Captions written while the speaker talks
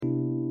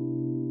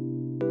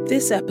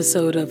This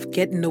episode of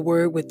Get in the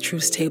Word with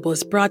Truth Table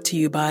is brought to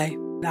you by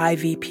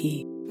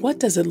IVP. What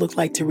does it look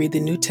like to read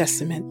the New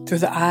Testament through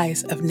the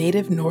eyes of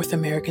Native North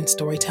American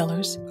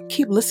storytellers?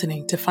 Keep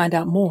listening to find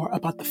out more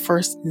about the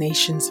First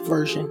Nations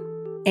version.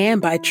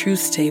 And by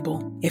Truth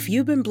Table. If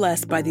you've been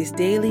blessed by these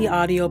daily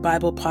audio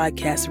Bible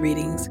podcast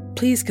readings,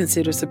 please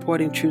consider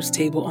supporting Truth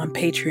Table on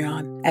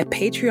Patreon at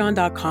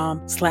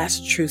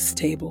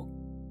patreon.com/truthstable.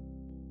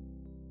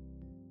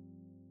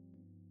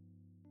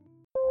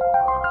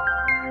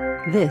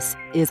 This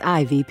is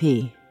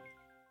IVP.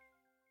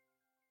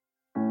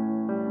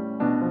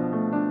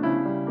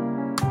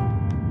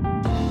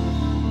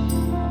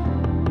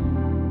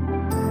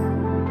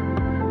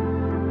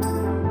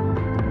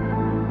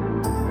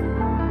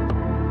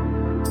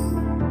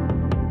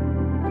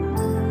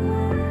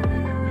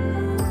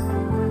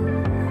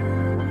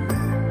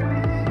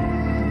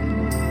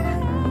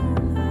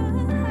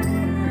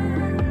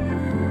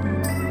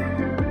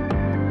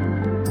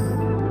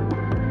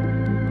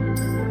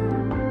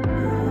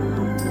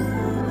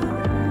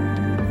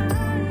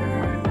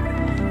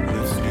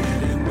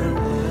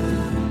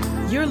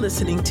 You're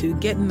listening to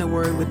Get in the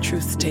Word with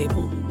Truth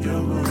Table.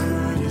 Your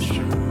word is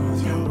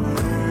truth, your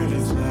word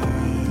is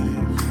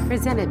life.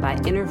 Presented by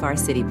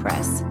InterVarsity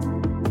Press.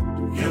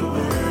 Your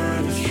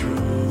word is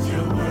truth,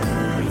 your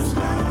word is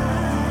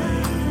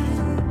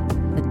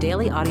life. A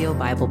daily audio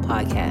Bible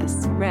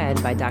podcast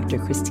read by Dr.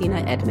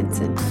 Christina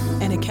Edmondson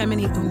And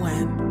Ekemini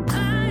Uwan.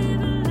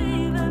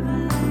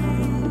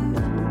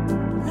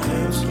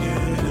 Let's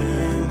get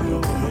in the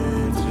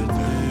word today.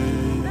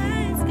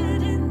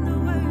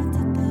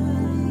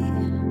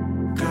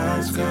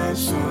 God's got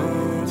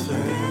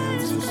something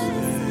to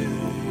say.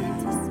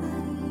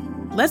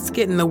 Let's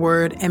get in the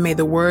Word, and may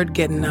the Word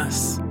get in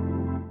us.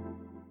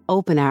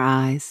 Open our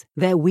eyes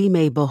that we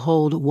may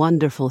behold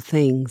wonderful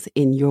things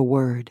in your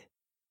word.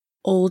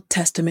 Old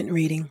Testament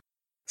reading.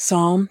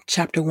 Psalm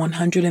chapter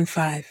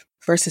 105,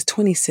 verses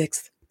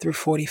 26 through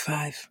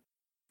 45.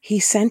 He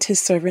sent his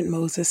servant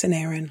Moses and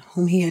Aaron,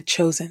 whom he had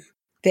chosen.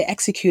 They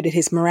executed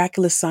his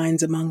miraculous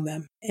signs among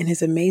them and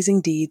his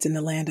amazing deeds in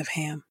the land of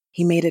Ham.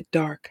 He made it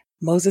dark.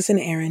 Moses and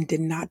Aaron did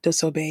not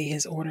disobey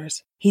his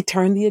orders. He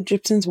turned the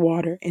Egyptians'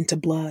 water into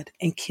blood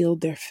and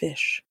killed their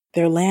fish.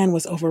 Their land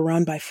was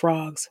overrun by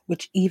frogs,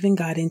 which even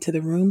got into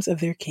the rooms of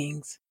their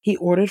kings. He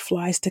ordered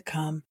flies to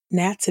come.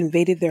 Gnats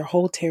invaded their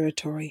whole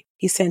territory.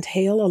 He sent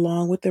hail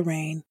along with the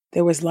rain.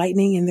 There was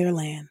lightning in their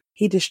land.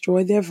 He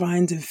destroyed their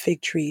vines and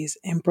fig trees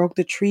and broke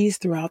the trees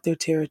throughout their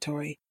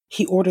territory.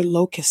 He ordered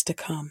locusts to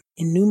come,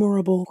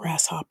 innumerable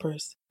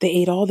grasshoppers. They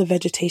ate all the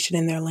vegetation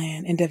in their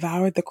land and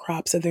devoured the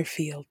crops of their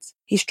fields.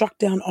 He struck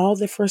down all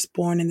the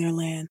firstborn in their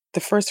land, the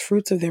first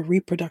fruits of their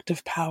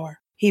reproductive power.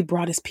 He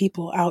brought his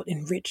people out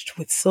enriched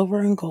with silver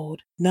and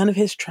gold. None of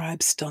his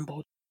tribes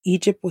stumbled.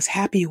 Egypt was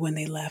happy when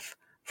they left,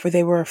 for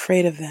they were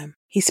afraid of them.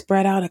 He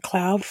spread out a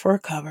cloud for a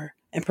cover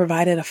and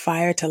provided a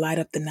fire to light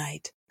up the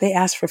night. They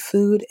asked for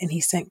food, and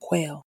he sent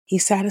quail. He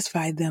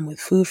satisfied them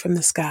with food from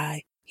the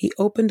sky. He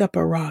opened up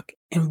a rock,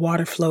 and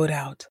water flowed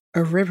out.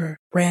 A river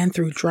ran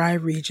through dry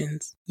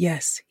regions.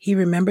 Yes, he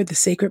remembered the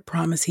sacred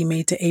promise he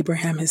made to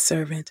Abraham his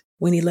servant.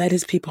 When he led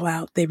his people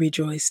out, they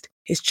rejoiced.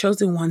 His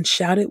chosen ones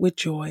shouted with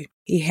joy.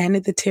 He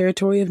handed the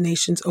territory of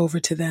nations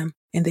over to them,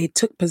 and they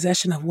took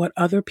possession of what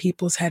other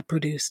peoples had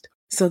produced,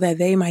 so that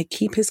they might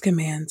keep his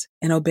commands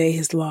and obey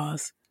his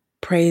laws.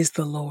 Praise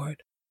the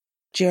Lord.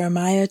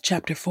 Jeremiah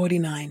chapter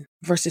 49,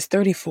 verses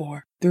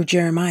 34 through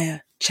Jeremiah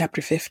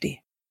chapter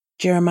 50.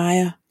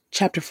 Jeremiah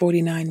chapter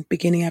 49,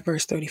 beginning at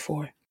verse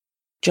 34.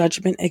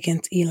 Judgment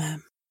against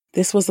Elam.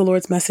 This was the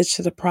Lord's message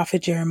to the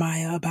prophet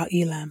Jeremiah about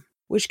Elam,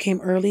 which came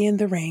early in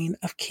the reign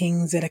of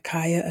King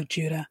Zedekiah of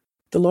Judah.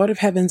 The Lord of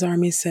heaven's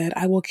armies said,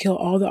 I will kill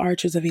all the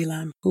archers of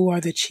Elam, who are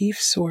the chief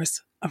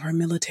source of her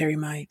military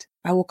might.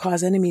 I will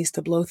cause enemies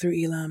to blow through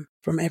Elam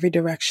from every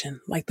direction,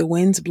 like the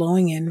winds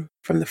blowing in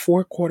from the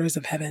four quarters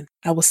of heaven.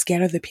 I will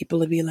scatter the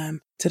people of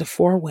Elam to the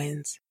four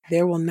winds.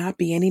 There will not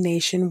be any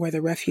nation where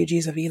the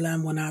refugees of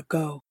Elam will not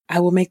go. I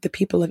will make the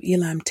people of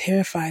Elam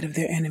terrified of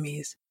their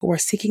enemies, who are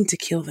seeking to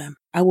kill them.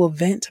 I will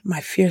vent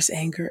my fierce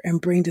anger and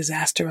bring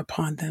disaster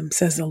upon them,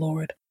 says the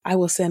Lord. I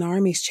will send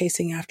armies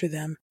chasing after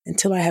them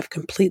until I have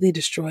completely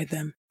destroyed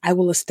them. I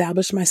will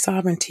establish my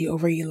sovereignty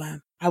over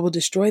Elam. I will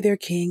destroy their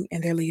king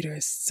and their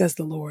leaders, says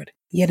the Lord.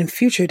 Yet in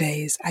future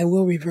days I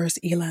will reverse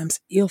Elam's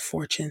ill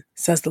fortune,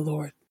 says the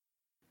Lord.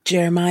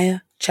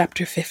 Jeremiah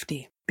chapter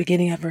 50,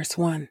 beginning at verse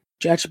 1.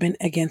 Judgment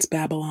against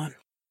Babylon.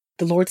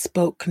 The Lord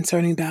spoke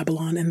concerning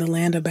Babylon and the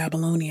land of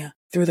Babylonia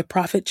through the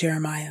prophet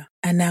Jeremiah.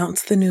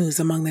 Announce the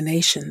news among the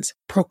nations.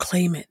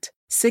 Proclaim it.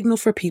 Signal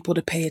for people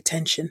to pay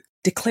attention.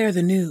 Declare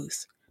the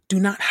news. Do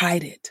not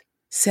hide it.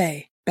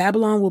 Say,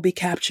 Babylon will be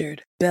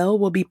captured. Bel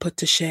will be put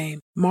to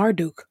shame.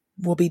 Marduk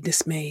will be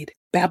dismayed.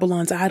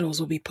 Babylon's idols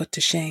will be put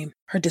to shame.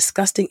 Her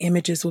disgusting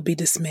images will be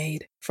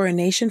dismayed. For a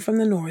nation from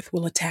the north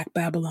will attack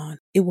Babylon.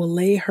 It will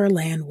lay her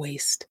land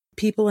waste.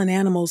 People and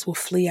animals will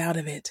flee out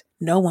of it.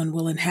 No one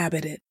will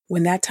inhabit it.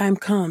 When that time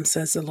comes,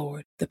 says the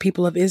Lord, the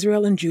people of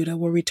Israel and Judah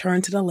will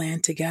return to the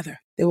land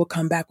together. They will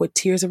come back with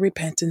tears of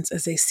repentance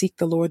as they seek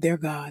the Lord their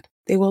God.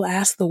 They will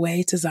ask the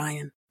way to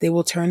Zion. They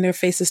will turn their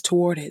faces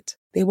toward it.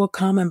 They will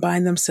come and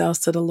bind themselves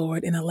to the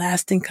Lord in a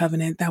lasting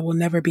covenant that will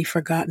never be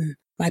forgotten.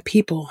 My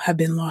people have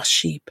been lost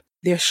sheep.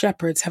 Their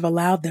shepherds have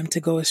allowed them to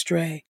go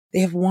astray.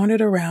 They have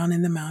wandered around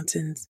in the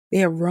mountains. They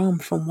have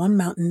roamed from one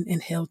mountain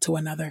and hill to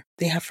another.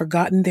 They have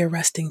forgotten their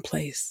resting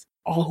place.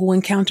 All who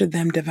encountered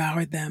them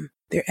devoured them.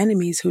 Their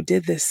enemies who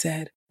did this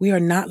said, "We are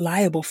not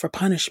liable for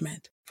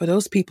punishment, for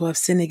those people have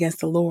sinned against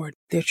the Lord,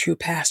 their true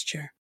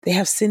pasture. They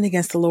have sinned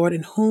against the Lord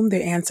in whom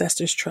their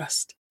ancestors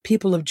trust.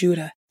 People of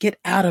Judah, get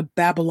out of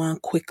Babylon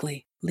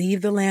quickly.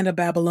 Leave the land of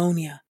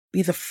Babylonia.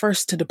 Be the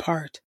first to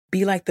depart.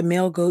 Be like the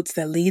male goats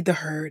that lead the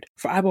herd,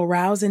 for I will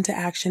rouse into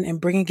action and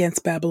bring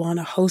against Babylon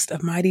a host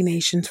of mighty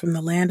nations from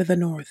the land of the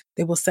north.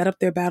 They will set up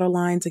their battle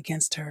lines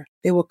against her.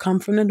 They will come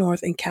from the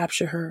north and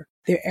capture her.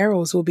 Their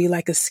arrows will be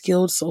like a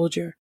skilled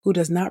soldier who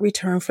does not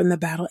return from the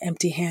battle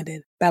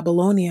empty-handed.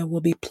 Babylonia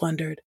will be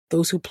plundered.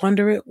 Those who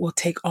plunder it will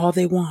take all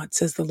they want,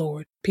 says the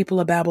Lord. People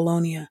of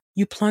Babylonia,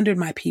 you plundered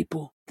my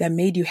people that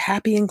made you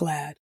happy and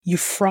glad. You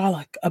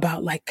frolic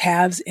about like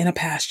calves in a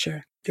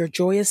pasture. Your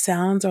joyous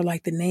sounds are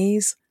like the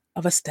neighs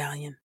of a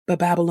stallion. But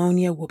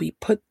Babylonia will be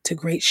put to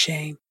great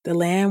shame. The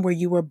land where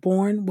you were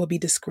born will be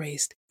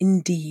disgraced.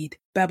 Indeed,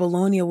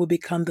 Babylonia will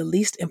become the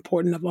least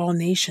important of all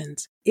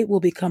nations. It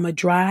will become a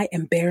dry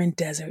and barren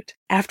desert.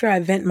 After I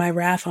vent my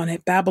wrath on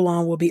it,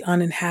 Babylon will be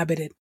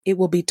uninhabited. It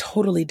will be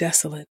totally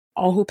desolate.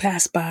 All who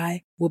pass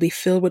by will be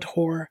filled with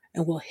horror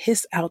and will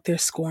hiss out their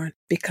scorn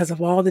because of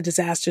all the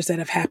disasters that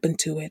have happened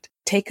to it.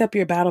 Take up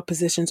your battle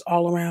positions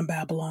all around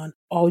Babylon,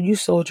 all you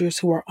soldiers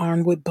who are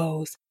armed with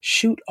bows.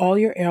 Shoot all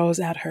your arrows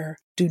at her.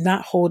 Do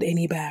not hold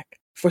any back,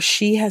 for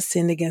she has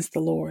sinned against the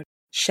Lord.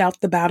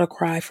 Shout the battle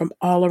cry from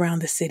all around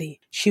the city.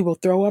 She will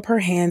throw up her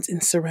hands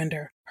in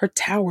surrender. Her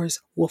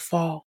towers will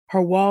fall.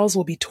 Her walls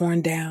will be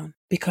torn down,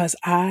 because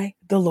I,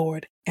 the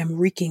Lord, am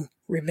wreaking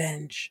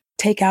revenge.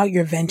 Take out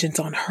your vengeance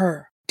on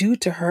her. Do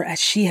to her as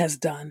she has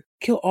done.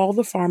 Kill all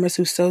the farmers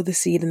who sow the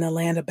seed in the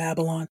land of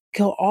Babylon.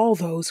 Kill all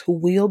those who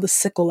wield the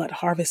sickle at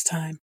harvest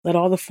time. Let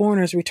all the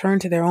foreigners return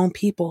to their own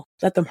people.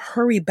 Let them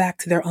hurry back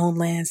to their own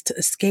lands to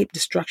escape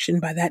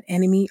destruction by that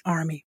enemy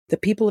army. The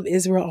people of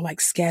Israel are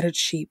like scattered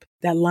sheep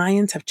that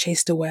lions have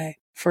chased away.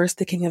 First,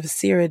 the king of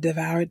Assyria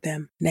devoured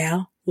them.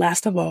 Now,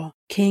 last of all,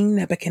 King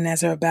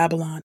Nebuchadnezzar of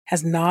Babylon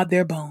has gnawed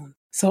their bone.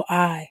 So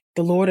I,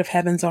 the Lord of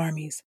heaven's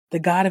armies, the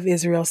God of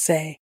Israel,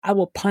 say, I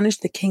will punish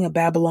the king of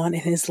Babylon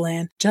and his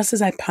land just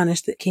as I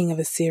punished the king of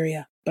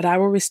Assyria. But I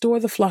will restore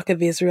the flock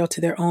of Israel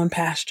to their own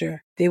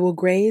pasture. They will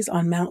graze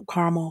on Mount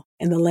Carmel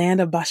and the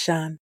land of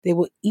Bashan. They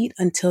will eat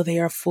until they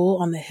are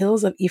full on the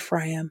hills of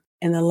Ephraim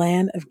and the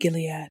land of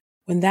Gilead.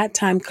 When that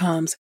time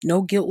comes,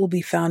 no guilt will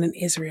be found in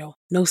Israel,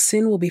 no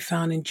sin will be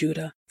found in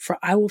Judah, for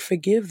I will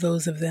forgive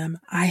those of them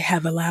I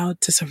have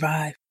allowed to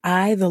survive.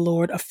 I, the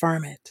Lord,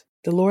 affirm it.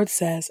 The Lord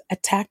says,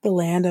 attack the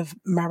land of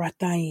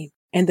Marathaim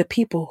and the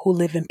people who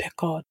live in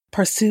Pekod.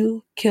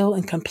 Pursue, kill,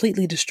 and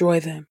completely destroy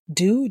them.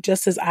 Do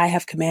just as I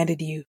have commanded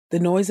you. The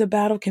noise of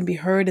battle can be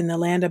heard in the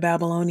land of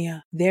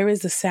Babylonia. There is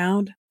the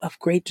sound of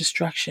great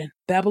destruction.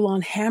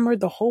 Babylon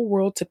hammered the whole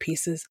world to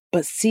pieces,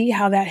 but see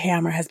how that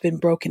hammer has been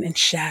broken and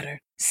shattered.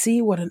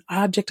 See what an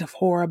object of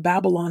horror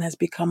Babylon has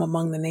become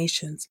among the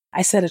nations.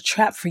 I set a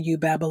trap for you,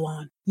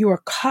 Babylon. You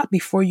were caught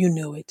before you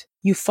knew it.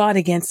 You fought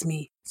against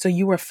me, so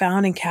you were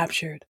found and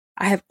captured.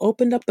 I have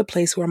opened up the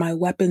place where my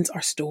weapons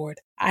are stored.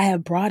 I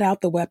have brought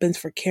out the weapons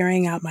for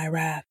carrying out my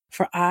wrath.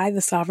 For I,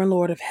 the sovereign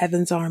Lord of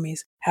heaven's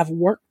armies, have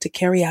work to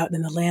carry out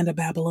in the land of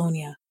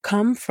Babylonia.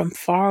 Come from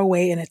far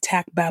away and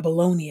attack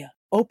Babylonia.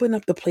 Open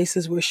up the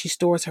places where she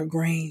stores her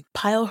grain.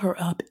 Pile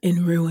her up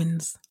in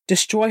ruins.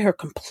 Destroy her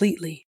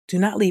completely. Do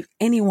not leave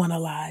anyone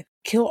alive.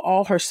 Kill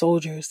all her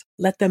soldiers.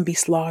 Let them be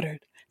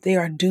slaughtered. They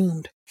are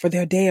doomed, for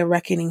their day of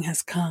reckoning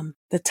has come,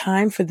 the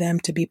time for them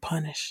to be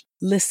punished.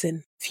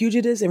 Listen,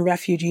 fugitives and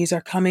refugees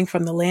are coming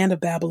from the land of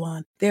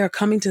Babylon. They are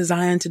coming to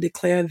Zion to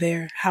declare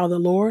there how the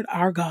Lord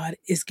our God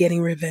is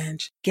getting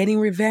revenge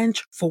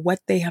for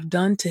what they have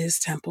done to his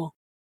temple.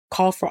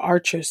 Call for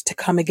archers to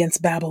come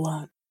against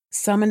Babylon.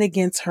 Summon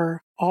against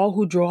her all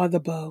who draw the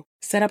bow.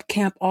 Set up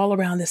camp all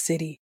around the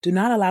city. Do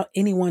not allow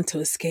anyone to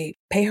escape.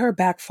 Pay her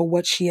back for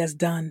what she has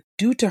done.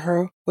 Do to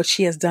her what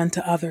she has done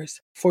to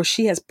others. For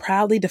she has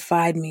proudly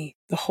defied me,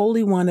 the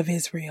Holy One of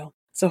Israel.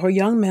 So her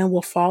young men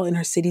will fall in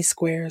her city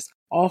squares.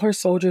 All her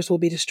soldiers will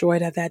be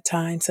destroyed at that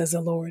time, says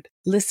the Lord.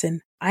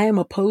 Listen, I am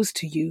opposed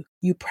to you,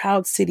 you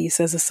proud city,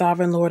 says the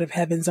sovereign Lord of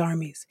heaven's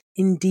armies.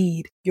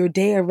 Indeed, your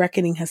day of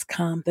reckoning has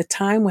come, the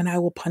time when I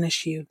will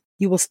punish you.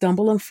 You will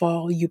stumble and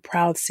fall, you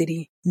proud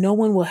city. No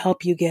one will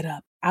help you get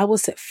up. I will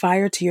set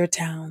fire to your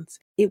towns.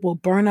 It will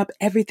burn up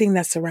everything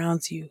that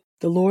surrounds you.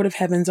 The Lord of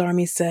heaven's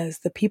army says,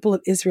 the people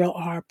of Israel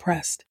are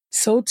oppressed.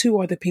 So too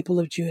are the people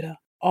of Judah.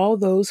 All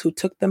those who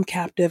took them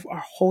captive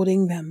are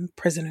holding them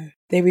prisoner.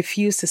 They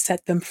refuse to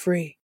set them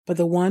free, but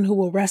the one who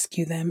will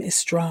rescue them is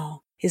strong.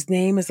 His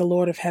name is the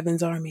Lord of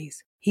heaven's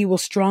armies. He will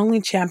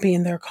strongly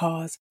champion their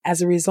cause.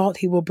 As a result,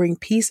 he will bring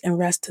peace and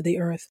rest to the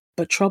earth,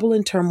 but trouble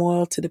and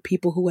turmoil to the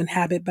people who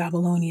inhabit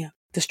Babylonia.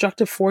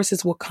 Destructive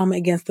forces will come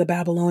against the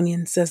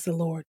Babylonians, says the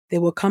Lord. They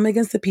will come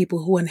against the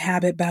people who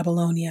inhabit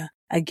Babylonia,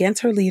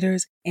 against her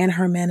leaders and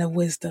her men of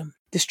wisdom.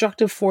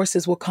 Destructive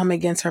forces will come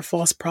against her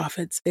false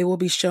prophets. They will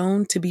be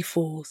shown to be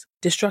fools.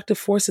 Destructive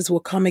forces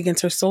will come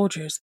against her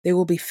soldiers. They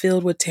will be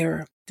filled with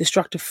terror.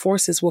 Destructive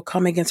forces will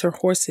come against her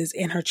horses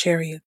and her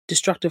chariot.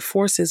 Destructive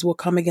forces will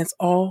come against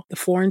all the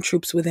foreign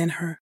troops within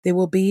her. They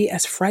will be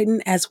as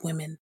frightened as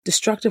women.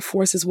 Destructive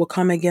forces will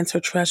come against her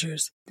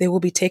treasures. They will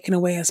be taken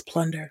away as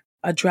plunder.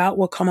 A drought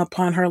will come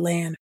upon her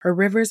land. Her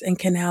rivers and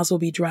canals will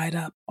be dried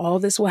up. All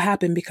this will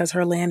happen because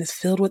her land is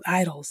filled with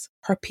idols.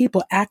 Her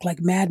people act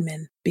like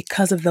madmen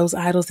because of those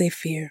idols they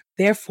fear.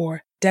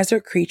 Therefore,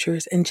 desert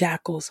creatures and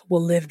jackals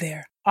will live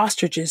there.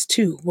 Ostriches,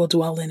 too, will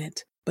dwell in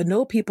it. But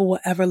no people will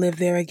ever live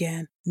there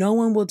again. No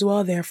one will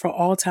dwell there for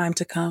all time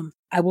to come.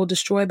 I will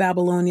destroy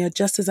Babylonia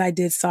just as I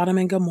did Sodom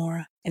and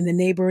Gomorrah and the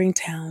neighboring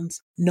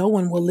towns. No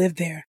one will live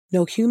there.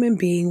 No human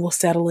being will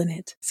settle in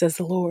it, says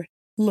the Lord.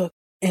 Look,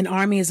 an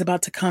army is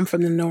about to come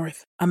from the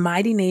north. A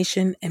mighty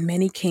nation and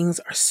many kings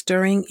are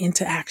stirring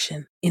into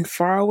action in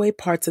faraway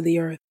parts of the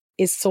earth.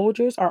 Its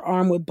soldiers are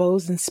armed with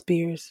bows and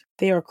spears.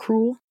 They are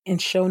cruel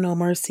and show no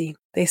mercy.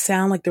 They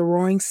sound like the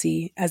roaring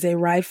sea as they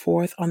ride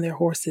forth on their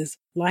horses,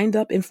 lined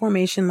up in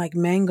formation like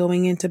men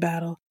going into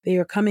battle. They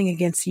are coming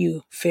against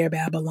you, fair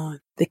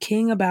Babylon. The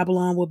king of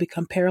Babylon will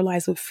become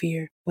paralyzed with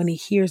fear when he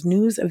hears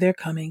news of their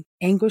coming.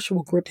 Anguish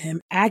will grip him,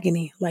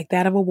 agony like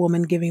that of a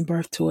woman giving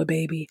birth to a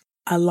baby.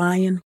 A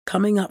lion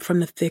coming up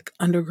from the thick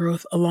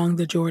undergrowth along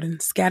the Jordan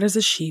scatters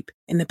the sheep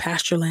in the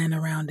pasture land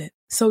around it.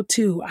 So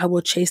too I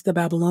will chase the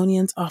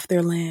Babylonians off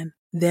their land.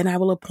 Then I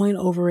will appoint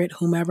over it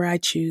whomever I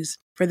choose.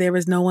 For there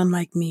is no one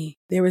like me.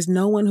 There is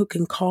no one who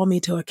can call me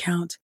to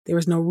account. There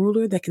is no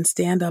ruler that can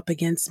stand up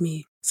against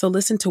me. So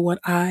listen to what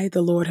I,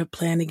 the Lord, have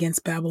planned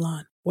against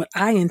Babylon, what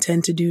I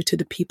intend to do to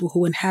the people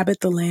who inhabit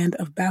the land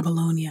of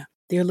Babylonia.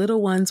 Their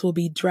little ones will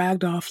be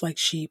dragged off like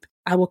sheep.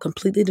 I will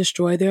completely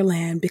destroy their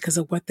land because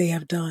of what they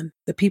have done.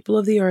 The people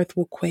of the earth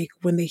will quake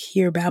when they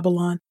hear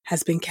Babylon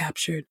has been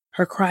captured.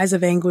 Her cries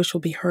of anguish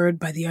will be heard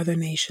by the other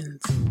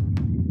nations.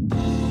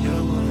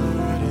 Your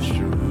word is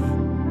true.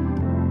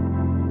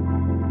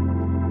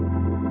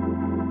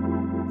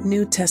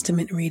 New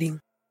Testament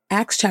reading.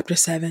 Acts chapter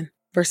 7,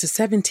 verses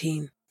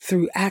 17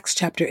 through Acts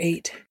chapter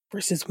 8,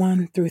 verses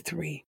 1 through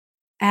 3.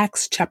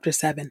 Acts chapter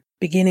 7,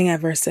 beginning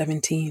at verse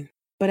 17.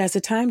 But as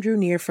the time drew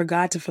near for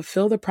God to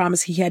fulfill the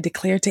promise he had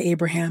declared to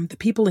Abraham, the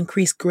people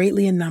increased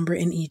greatly in number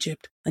in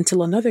Egypt,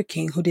 until another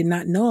king who did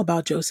not know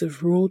about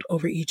Joseph ruled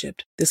over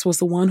Egypt. This was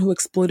the one who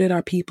exploited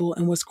our people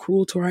and was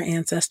cruel to our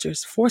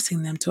ancestors,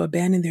 forcing them to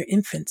abandon their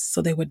infants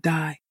so they would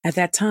die. At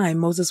that time,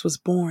 Moses was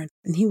born,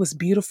 and he was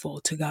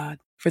beautiful to God.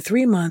 For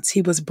 3 months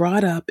he was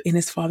brought up in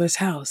his father's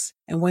house,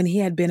 and when he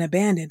had been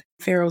abandoned,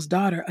 Pharaoh's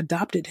daughter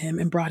adopted him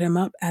and brought him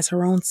up as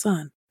her own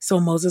son. So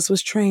Moses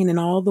was trained in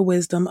all the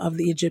wisdom of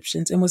the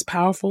Egyptians and was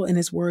powerful in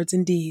his words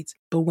and deeds.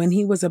 But when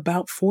he was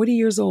about 40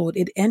 years old,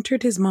 it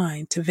entered his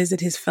mind to visit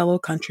his fellow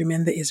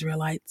countrymen, the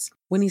Israelites.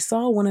 When he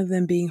saw one of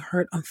them being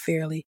hurt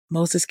unfairly,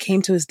 Moses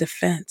came to his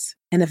defense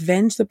and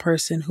avenged the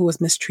person who was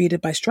mistreated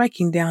by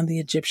striking down the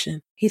Egyptian.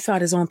 He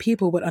thought his own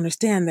people would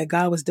understand that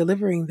God was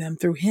delivering them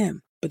through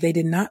him, but they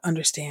did not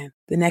understand.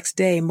 The next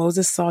day,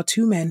 Moses saw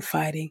 2 men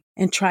fighting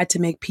and tried to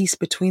make peace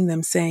between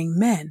them, saying,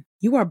 "Men,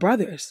 you are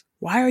brothers.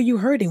 Why are you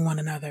hurting one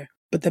another?"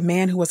 But the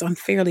man who was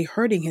unfairly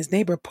hurting his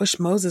neighbor pushed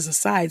Moses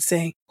aside,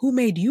 saying, "Who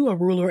made you a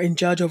ruler and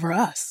judge over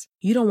us?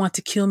 You don't want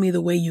to kill me the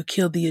way you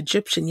killed the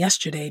Egyptian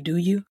yesterday, do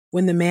you?"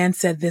 When the man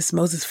said this,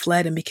 Moses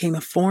fled and became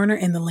a foreigner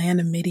in the land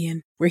of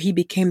Midian, where he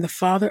became the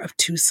father of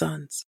 2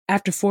 sons.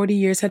 After 40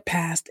 years had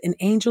passed, an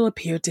angel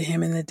appeared to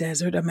him in the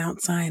desert of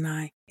Mount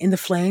Sinai, in the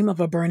flame of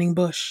a burning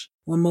bush.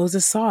 When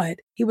Moses saw it,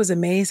 he was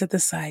amazed at the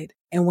sight,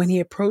 and when he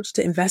approached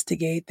to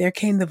investigate, there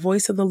came the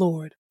voice of the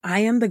Lord, "I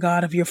am the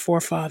God of your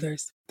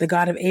forefathers, the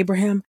God of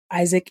Abraham,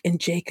 Isaac, and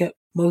Jacob."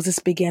 Moses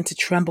began to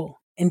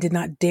tremble and did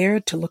not dare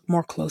to look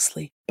more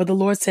closely. But the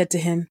Lord said to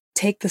him,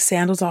 "Take the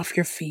sandals off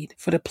your feet,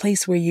 for the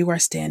place where you are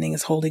standing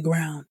is holy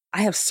ground.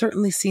 I have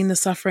certainly seen the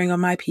suffering of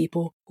my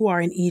people who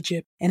are in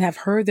Egypt and have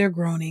heard their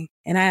groaning,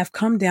 and I have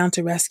come down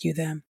to rescue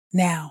them.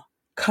 Now,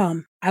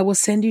 come, I will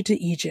send you to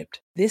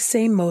Egypt." This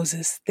same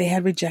Moses they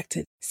had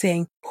rejected,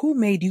 saying, "Who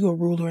made you a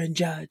ruler and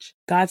judge?"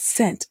 God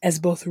sent as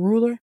both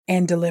ruler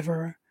and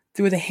deliverer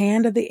through the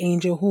hand of the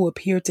angel who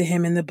appeared to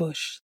him in the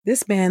bush.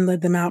 This man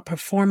led them out,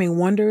 performing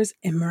wonders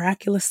and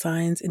miraculous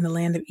signs in the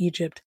land of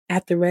Egypt,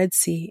 at the Red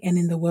Sea, and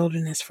in the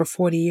wilderness for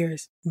 40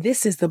 years.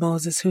 This is the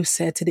Moses who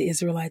said to the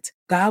Israelites,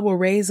 "God will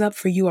raise up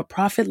for you a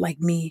prophet like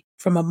me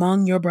from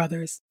among your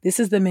brothers." This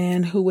is the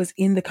man who was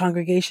in the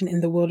congregation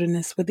in the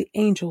wilderness with the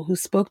angel who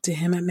spoke to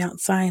him at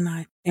Mount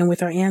Sinai and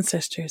with our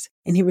ancestors,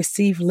 and he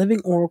received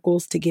living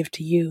oracles to give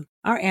to you.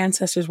 Our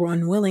ancestors were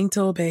unwilling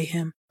to obey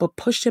him, but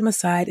pushed him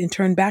aside and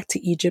turned back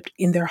to Egypt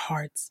in their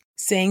hearts.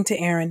 saying to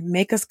Aaron,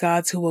 "Make us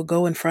gods who will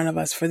go in front of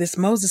us. For this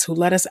Moses who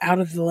led us out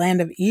of the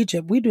land of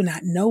Egypt, we do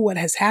not know what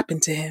has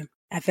happened to him."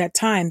 At that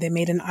time, they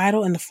made an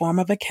idol in the form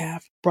of a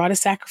calf, brought a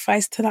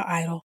sacrifice to the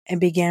idol,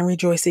 and began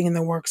rejoicing in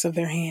the works of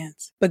their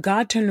hands. But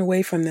God turned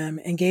away from them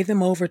and gave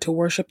them over to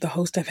worship the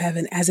host of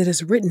heaven, as it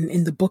is written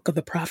in the book of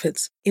the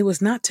prophets. "It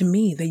was not to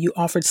me that you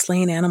offered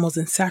slain animals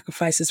and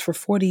sacrifices for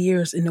 40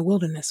 years in the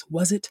wilderness,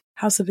 was it,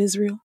 house of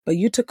Israel? But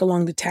you took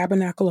along the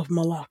tabernacle of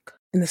Moloch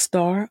and the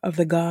star of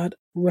the god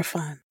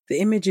Rephan, the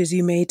images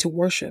you made to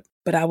worship,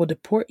 but I will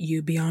deport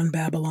you beyond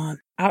Babylon."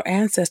 Our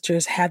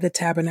ancestors had the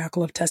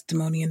tabernacle of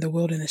testimony in the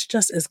wilderness,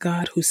 just as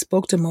God, who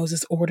spoke to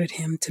Moses, ordered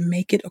him to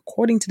make it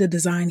according to the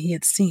design he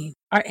had seen.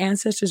 Our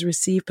ancestors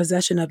received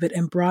possession of it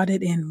and brought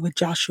it in with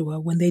Joshua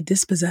when they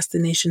dispossessed the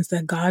nations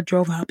that God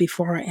drove out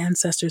before our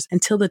ancestors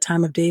until the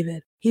time of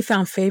David. He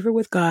found favor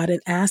with God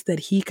and asked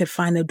that he could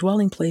find a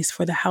dwelling place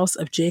for the house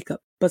of Jacob.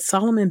 But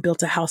Solomon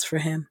built a house for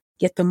him.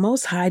 Yet the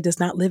Most High does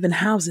not live in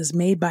houses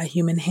made by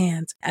human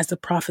hands, as the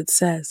prophet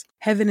says,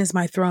 "Heaven is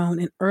my throne,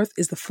 and earth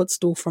is the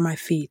footstool for my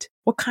feet."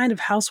 What kind of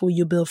house will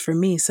you build for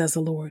me, says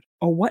the Lord?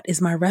 Or what is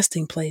my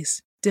resting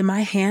place? Did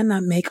my hand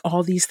not make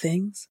all these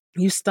things?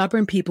 You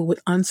stubborn people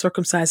with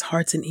uncircumcised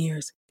hearts and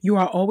ears, you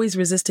are always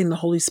resisting the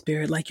Holy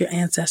Spirit like your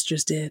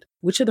ancestors did.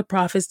 Which of the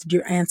prophets did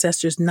your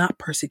ancestors not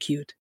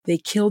persecute? They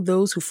killed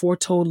those who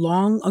foretold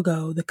long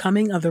ago the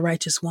coming of the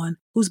righteous one,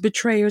 whose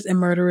betrayers and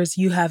murderers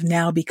you have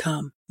now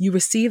become. You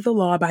received the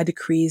law by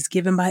decrees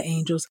given by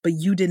angels, but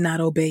you did not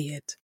obey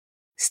it.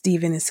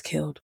 Stephen is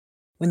killed.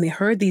 When they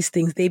heard these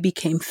things, they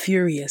became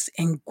furious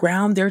and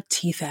ground their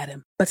teeth at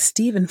him. But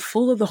Stephen,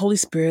 full of the Holy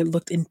Spirit,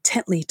 looked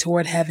intently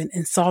toward heaven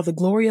and saw the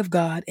glory of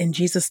God and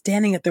Jesus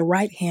standing at the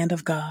right hand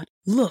of God.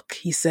 "Look,"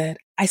 he said,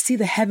 "I see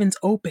the heavens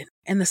open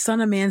and the Son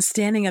of Man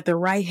standing at the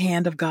right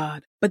hand of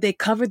God." But they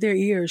covered their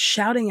ears,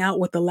 shouting out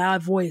with a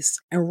loud voice,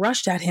 and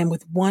rushed at him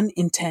with one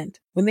intent.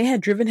 When they had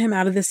driven him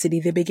out of the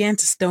city, they began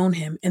to stone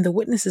him, and the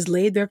witnesses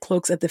laid their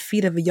cloaks at the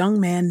feet of a young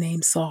man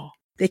named Saul.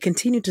 They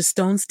continued to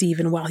stone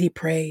Stephen while he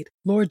prayed,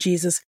 "Lord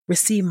Jesus,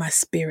 receive my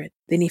spirit."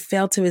 Then he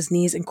fell to his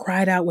knees and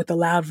cried out with a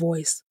loud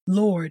voice,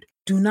 "Lord,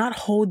 do not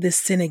hold this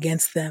sin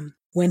against them."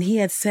 When he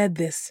had said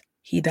this,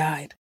 he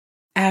died.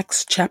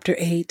 Acts chapter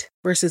 8,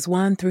 verses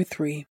 1 through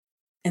 3.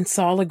 And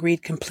Saul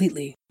agreed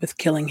completely with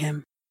killing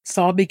him.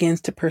 Saul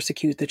begins to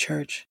persecute the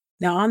church.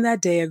 Now on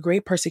that day, a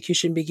great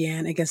persecution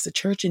began against the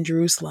church in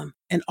Jerusalem,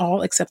 and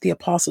all except the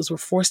apostles were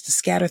forced to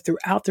scatter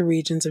throughout the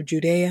regions of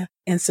Judea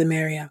and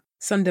Samaria.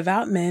 Some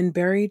devout men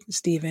buried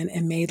Stephen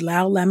and made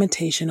loud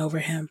lamentation over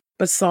him.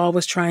 But Saul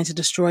was trying to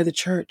destroy the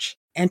church.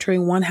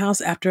 Entering one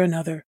house after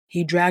another,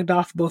 he dragged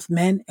off both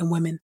men and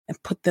women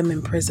and put them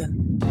in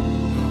prison.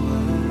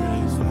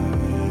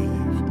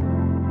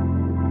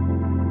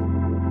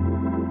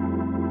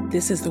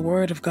 This is the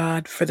word of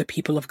God for the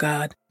people of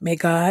God. May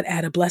God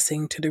add a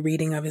blessing to the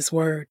reading of his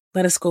word.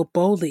 Let us go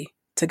boldly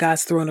to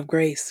God's throne of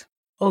grace.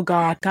 O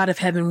God, God of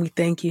heaven, we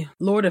thank you.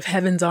 Lord of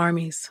heaven's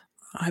armies,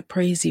 I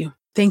praise you.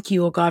 Thank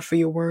you, O God, for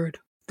your word.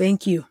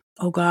 Thank you,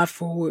 O God,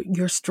 for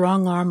your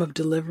strong arm of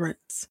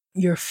deliverance,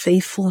 your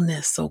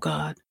faithfulness, O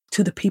God,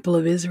 to the people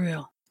of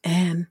Israel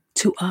and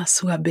to us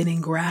who have been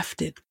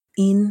engrafted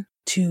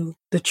into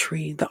the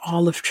tree, the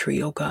olive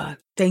tree, O God.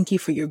 Thank you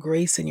for your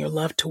grace and your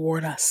love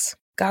toward us.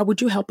 God,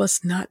 would you help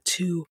us not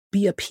to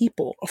be a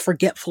people, a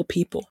forgetful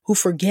people who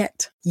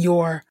forget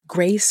your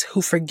grace,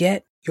 who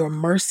forget your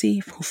mercy,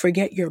 who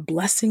forget your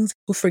blessings,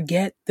 who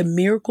forget the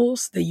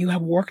miracles that you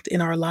have worked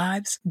in our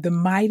lives, the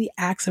mighty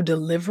acts of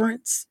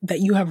deliverance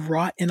that you have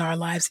wrought in our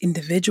lives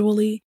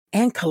individually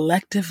and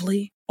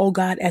collectively. Oh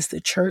God, as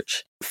the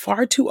church,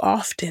 far too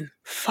often,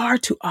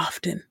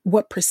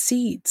 what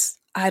precedes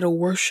idol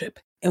worship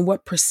and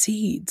what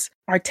precedes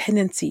our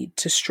tendency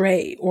to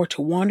stray or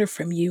to wander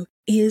from you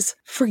is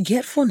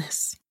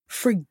forgetfulness,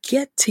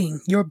 forgetting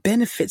your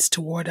benefits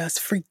toward us,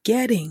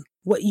 forgetting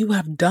what you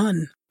have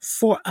done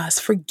for us,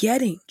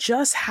 forgetting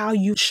just how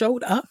you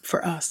showed up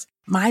for us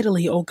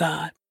mightily, oh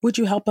God. Would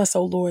you help us,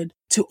 oh Lord,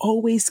 to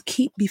always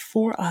keep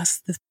before us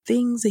the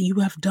things that you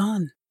have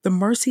done, the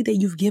mercy that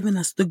you've given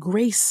us, the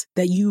grace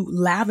that you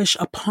lavish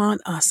upon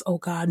us, oh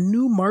God,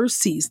 new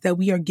mercies that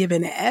we are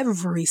given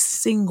every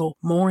single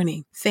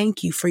morning.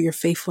 Thank you for your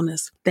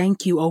faithfulness.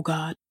 Thank you, oh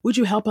God. Would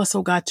you help us,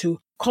 oh God, to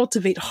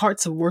cultivate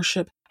hearts of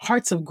worship,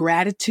 hearts of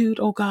gratitude,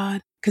 oh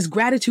God, because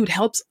gratitude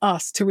helps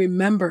us to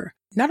remember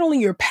not only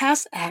your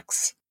past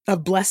acts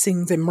of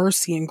blessings and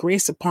mercy and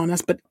grace upon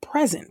us, but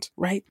present,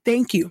 right?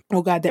 Thank you,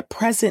 oh God, that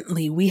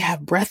presently we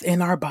have breath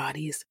in our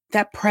bodies,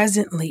 that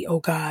presently, oh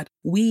God,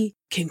 we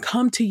can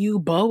come to you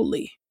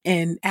boldly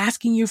and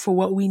asking you for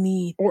what we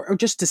need, or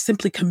just to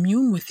simply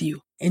commune with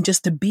you and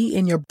just to be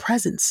in your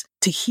presence,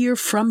 to hear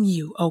from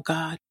you, oh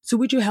God. So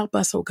would you help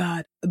us, oh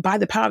God, by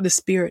the power of the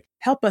Spirit,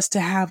 help us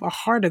to have a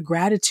heart of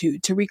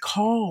gratitude, to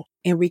recall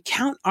and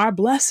recount our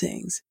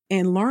blessings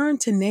and learn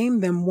to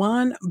name them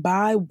one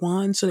by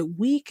one so that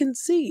we can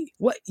see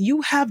what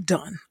you have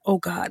done, oh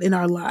God, in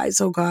our lives,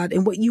 oh God,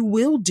 and what you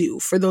will do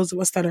for those of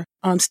us that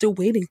are still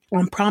waiting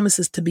on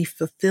promises to be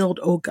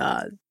fulfilled, oh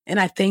God. And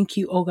I thank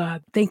you, oh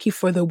God. Thank you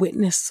for the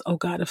witness, oh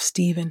God, of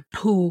Stephen,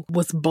 who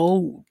was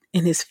bold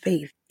in his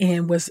faith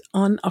and was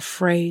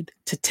unafraid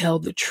to tell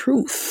the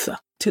truth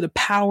to the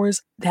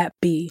powers that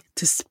be,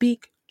 to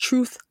speak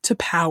truth to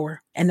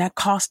power. And that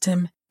cost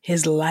him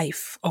his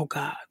life, oh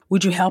God.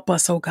 Would you help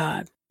us, oh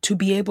God, to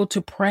be able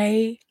to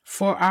pray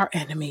for our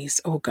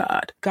enemies, oh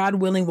God. God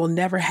willing, we'll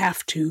never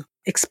have to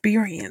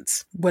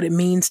experience what it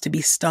means to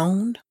be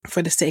stoned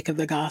for the sake of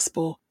the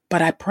gospel.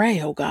 But I pray,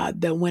 oh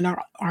God, that when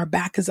our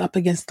back is up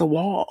against the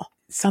wall,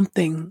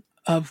 something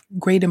of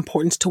great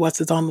importance to us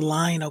is on the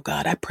line, oh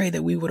God. I pray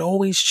that we would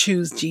always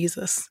choose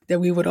Jesus, that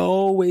we would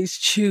always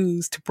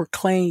choose to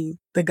proclaim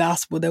the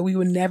gospel, that we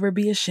would never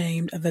be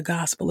ashamed of the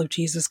gospel of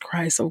Jesus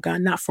Christ, oh God,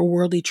 not for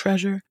worldly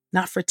treasure,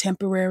 not for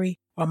temporary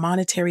or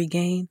monetary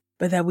gain,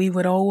 but that we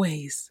would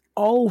always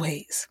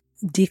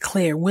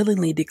declare,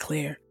 willingly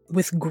declare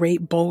with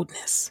great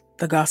boldness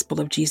the gospel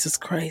of Jesus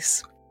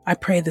Christ. I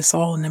pray this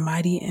all in the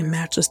mighty and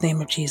matchless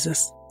name of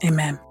Jesus.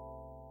 Amen.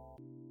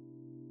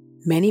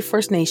 Many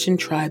First Nation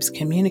tribes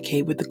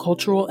communicate with the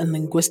cultural and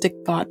linguistic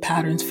thought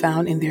patterns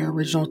found in their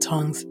original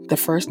tongues. The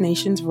First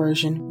Nations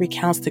version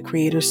recounts the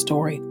Creator's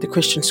story, the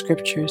Christian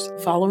scriptures,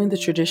 following the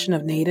tradition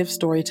of native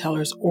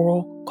storytellers'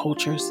 oral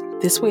cultures.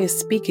 This way of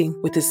speaking,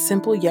 with its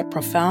simple yet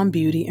profound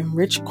beauty and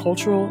rich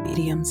cultural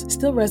idioms,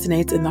 still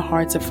resonates in the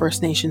hearts of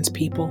First Nations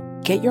people.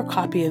 Get your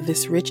copy of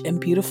this rich and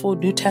beautiful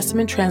New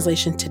Testament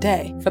translation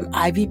today from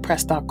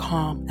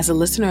ivpress.com. As a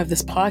listener of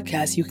this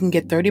podcast, you can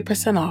get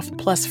 30% off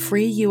plus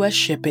free U.S.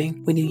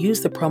 shipping when you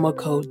use the promo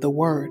code The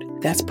Word.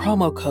 That's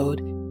promo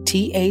code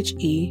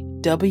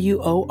THEWORD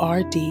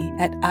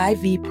at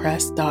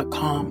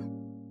ivpress.com.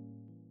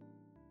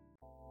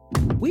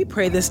 We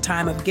pray this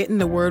time of Getting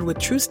the Word with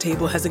Truth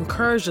Table has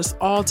encouraged us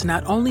all to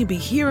not only be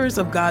hearers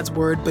of God's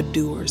Word, but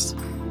doers.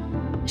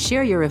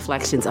 Share your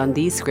reflections on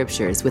these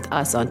scriptures with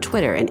us on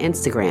Twitter and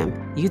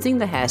Instagram using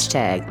the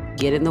hashtag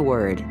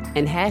 #GetInTheWord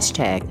and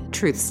hashtag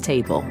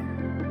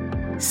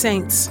 #TruthsTable.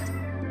 Saints,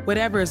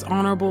 whatever is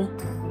honorable,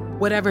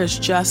 whatever is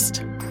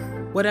just,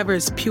 whatever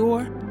is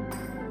pure,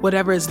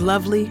 whatever is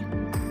lovely,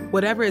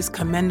 whatever is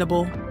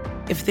commendable,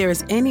 if there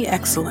is any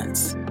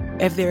excellence,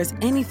 if there is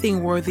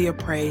anything worthy of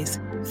praise,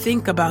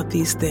 think about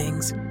these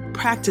things,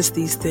 practice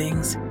these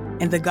things,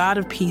 and the God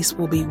of peace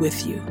will be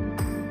with you.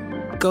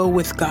 Go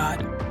with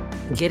God.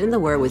 Get in the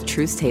Word with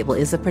Truth Table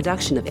is a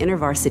production of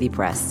InterVarsity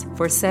Press.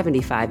 For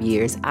 75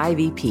 years,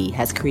 IVP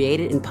has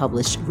created and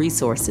published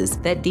resources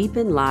that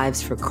deepen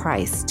lives for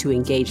Christ to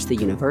engage the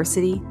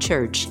university,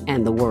 church,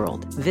 and the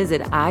world.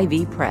 Visit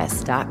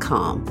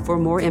ivpress.com for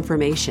more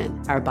information.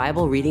 Our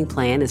Bible reading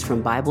plan is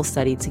from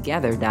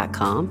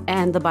BibleStudyTogether.com,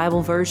 and the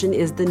Bible version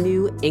is the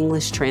new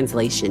English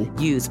translation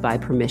used by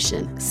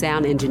permission.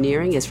 Sound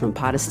engineering is from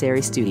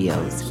Podastery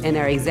Studios, and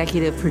our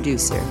executive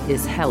producer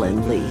is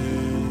Helen Lee.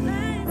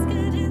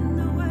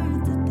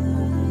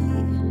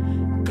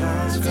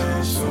 God's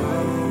got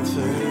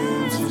something